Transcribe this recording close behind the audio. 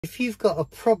If you've got a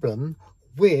problem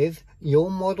with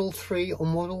your Model 3 or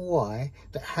Model Y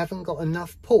that haven't got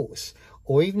enough ports,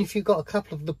 or even if you've got a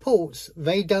couple of the ports,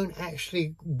 they don't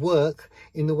actually work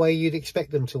in the way you'd expect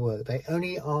them to work. They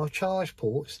only are charge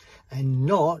ports and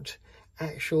not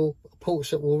actual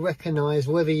ports that will recognize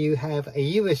whether you have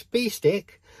a USB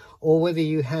stick or whether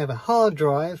you have a hard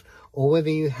drive or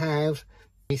whether you have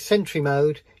a sentry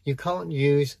mode. You can't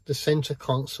use the center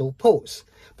console ports.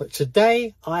 But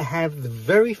today I have the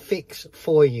very fix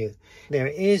for you. There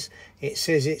it is. It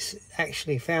says it's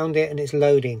actually found it and it's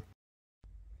loading.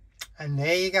 And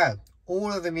there you go.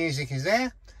 All of the music is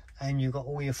there and you've got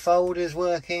all your folders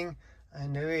working,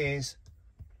 and there is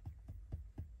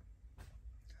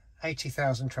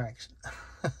 80,000 tracks.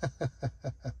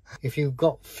 If you've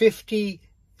got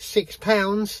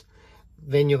 £56,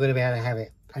 then you're going to be able to have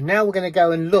it. And now we're going to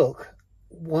go and look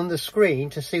on the screen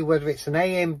to see whether it's an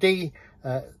AMD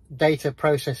data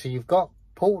processor you've got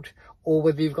port or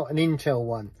whether you've got an Intel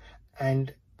one.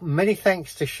 And many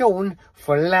thanks to Sean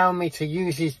for allowing me to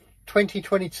use his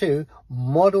 2022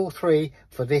 Model 3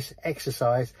 for this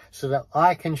exercise so that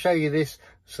I can show you this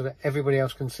so that everybody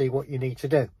else can see what you need to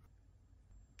do.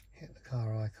 Hit the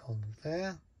car icon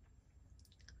there,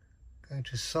 go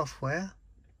to software,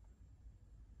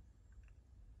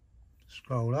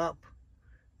 scroll up,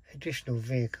 additional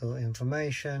vehicle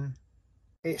information.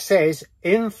 It says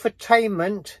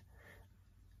infotainment.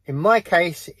 In my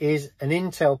case is an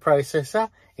Intel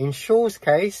processor. In Shaw's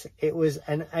case it was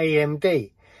an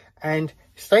AMD. And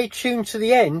stay tuned to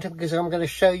the end because I'm going to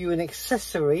show you an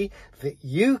accessory that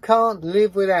you can't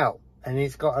live without, and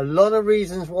it's got a lot of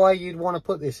reasons why you'd want to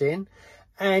put this in,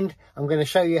 and I'm going to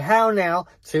show you how now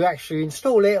to actually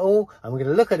install it all, and we're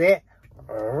going to look at it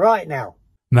right now.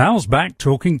 Mal's back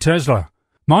talking Tesla.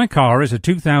 My car is a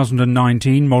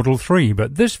 2019 Model 3,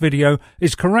 but this video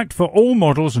is correct for all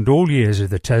models and all years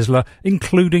of the Tesla,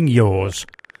 including yours.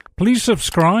 Please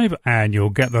subscribe and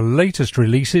you'll get the latest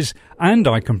releases, and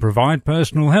I can provide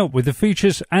personal help with the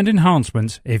features and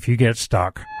enhancements if you get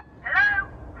stuck. Hello,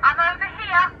 I'm over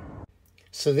here.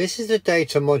 So this is the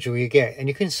data module you get, and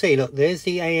you can see, look, there's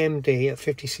the AMD at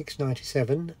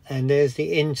 56.97 and there's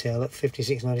the Intel at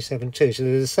 56.97 too. So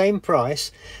they're the same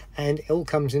price and it all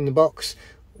comes in the box,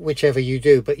 whichever you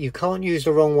do, but you can't use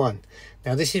the wrong one.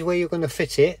 Now this is where you're going to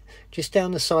fit it, just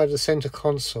down the side of the center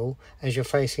console as you're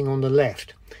facing on the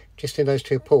left, just in those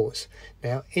two ports.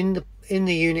 Now in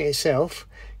the unit itself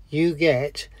you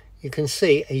can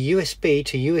see a USB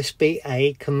to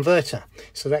USB-A converter.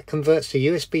 So that converts to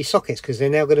USB sockets because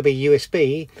they're now going to be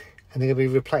USB and they're going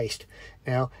to be replaced.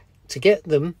 Now to get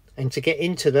them and to get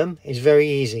into them is very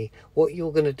easy. What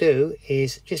you're going to do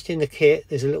is, just in the kit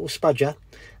there's a little spudger,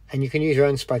 and you can use your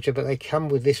own spudger, but they come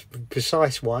with this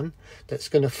precise one that's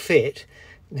going to fit.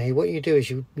 Now what you do is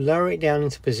you lower it down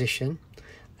into position,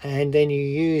 and then you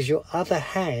use your other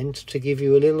hand to give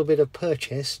you a little bit of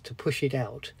purchase to push it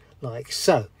out like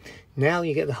so. Now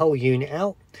you get the whole unit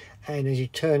out, and as you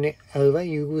turn it over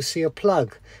you will see a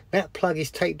plug. That plug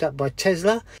is taped up by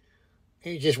Tesla.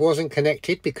 It just wasn't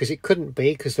connected because it couldn't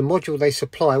be, because the module they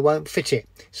supply won't fit it,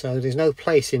 so there's no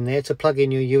place in there to plug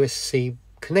in your USB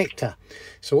connector.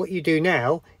 So what you do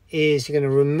now is you're going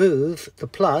to remove the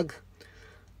plug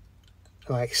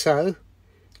like so.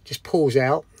 Just pulls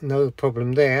out, no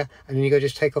problem there, and then you go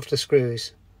just take off the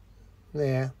screws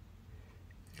there,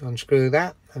 unscrew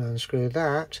that and unscrew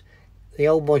that. The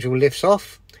old module lifts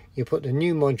off, you put the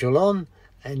new module on,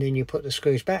 and then you put the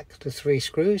screws back, the 3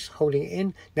 screws holding it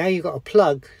in. Now you've got a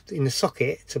plug in the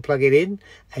socket to plug it in,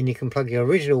 and you can plug your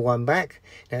original one back.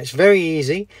 Now it's very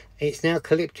easy, it's now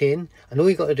clipped in, and all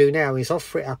you've got to do now is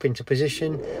offer it up into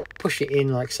position, push it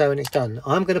in like so, and it's done.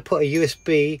 I'm going to put a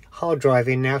USB hard drive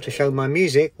in now to show my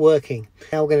music working.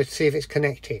 Now we're going to see if it's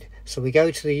connected. So we go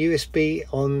to the USB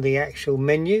on the actual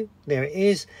menu, there it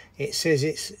is. It says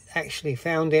it's actually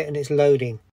found it and it's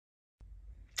loading.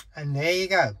 And there you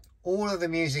go. All of the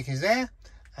music is there,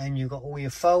 and you've got all your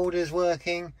folders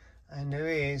working, and there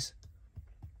is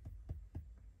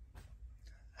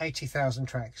 80,000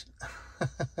 tracks.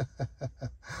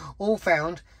 All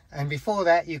found, and before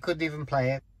that you couldn't even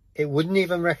play it. It wouldn't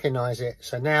even recognize it.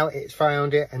 So now it's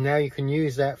found it, and now you can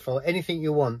use that for anything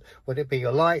you want, whether it be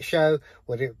your light show,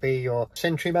 whether it be your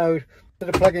sentry mode.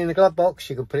 Instead of plugging in the glove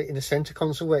box, you can put it in the center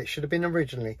console where it should have been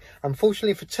originally.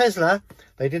 Unfortunately for Tesla,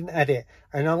 they didn't add it.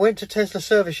 And I went to Tesla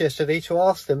service yesterday to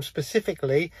ask them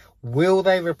specifically, will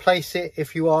they replace it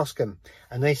if you ask them?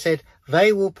 And they said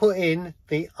they will put in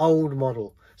the old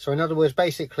model. So in other words,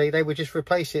 basically they would just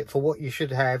replace it for what you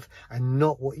should have and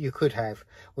not what you could have,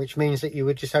 which means that you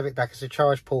would just have it back as a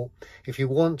charge port. If you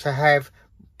want to have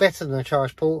better than a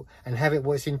charge port and have it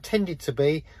what it's intended to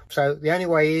be. So the only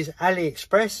way is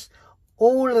AliExpress.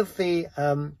 All of the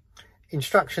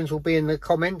instructions will be in the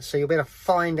comments, so you'll be able to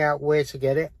find out where to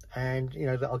get it, and you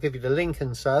know that I'll give you the link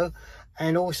and so.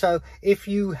 And also, if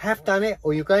you have done it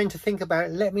or you're going to think about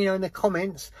it, let me know in the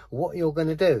comments what you're going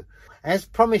to do. As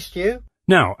promised you.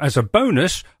 Now, as a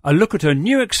bonus, a look at a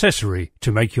new accessory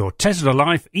to make your Tesla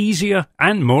life easier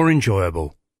and more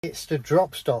enjoyable. It's the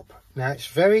drop stop. Now it's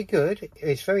very good.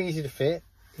 It's very easy to fit.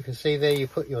 You can see there you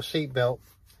put your seatbelt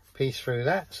piece through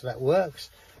that, so that works.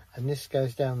 And this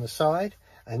goes down the side.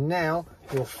 And now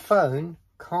your phone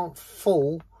can't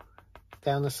fall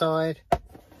down the side,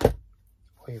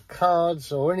 or your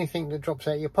cards or anything that drops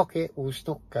out of your pocket will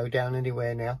not go down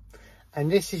anywhere now.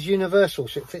 And this is universal,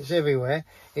 so it fits everywhere.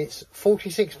 It's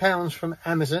 £46 from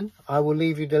Amazon. I will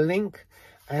leave you the link,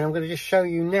 and I'm going to just show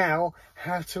you now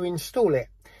how to install it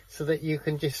so that you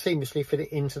can just seamlessly fit it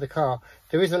into the car.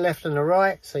 There is a left and a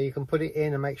right, so you can put it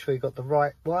in and make sure you've got the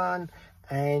right one,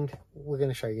 and we're going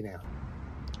to show you now.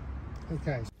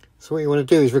 Okay, so what you want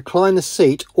to do is recline the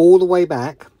seat all the way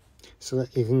back so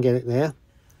that you can get it there.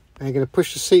 And you're going to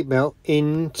push the seat belt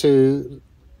into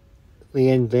the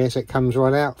end there so it comes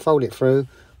right out. Fold it through,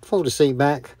 fold the seat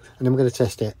back, and then we're going to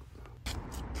test it.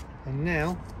 And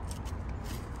now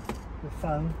the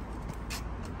phone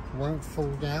won't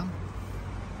fall down.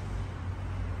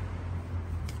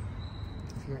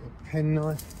 If you've got your pen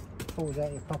knife, it falls out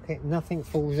of your pocket, nothing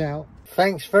falls out.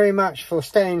 Thanks very much for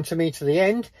staying to me to the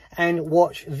end, and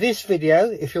watch this video.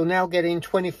 If you're now getting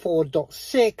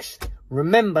 24.6,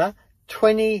 remember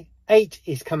 28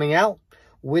 is coming out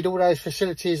with all those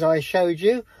facilities I showed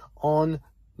you on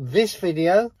this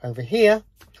video over here.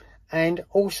 And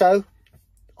also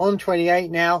on 28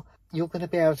 now, you're going to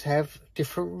be able to have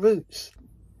different routes.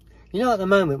 You know, at the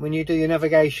moment when you do your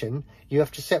navigation, you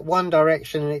have to set one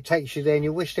direction and it takes you there and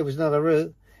you wish there was another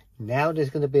route. Now there's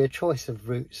going to be a choice of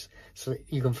routes, so that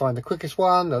you can find the quickest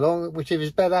one, the long, whichever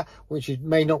is better, which you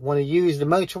may not want to use the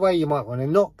motorway, you might want to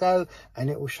not go, and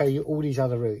it will show you all these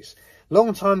other routes.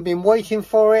 Long time been waiting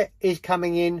for it, is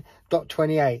coming in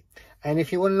 .28. And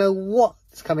if you want to know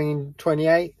what's coming in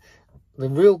 28, the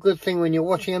real good thing when you're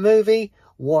watching a movie,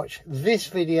 watch this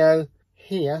video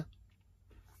here,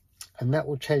 and that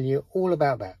will tell you all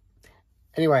about that.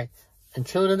 Anyway,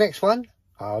 until the next one,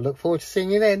 I'll look forward to seeing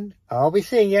you then. I'll be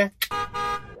seeing you.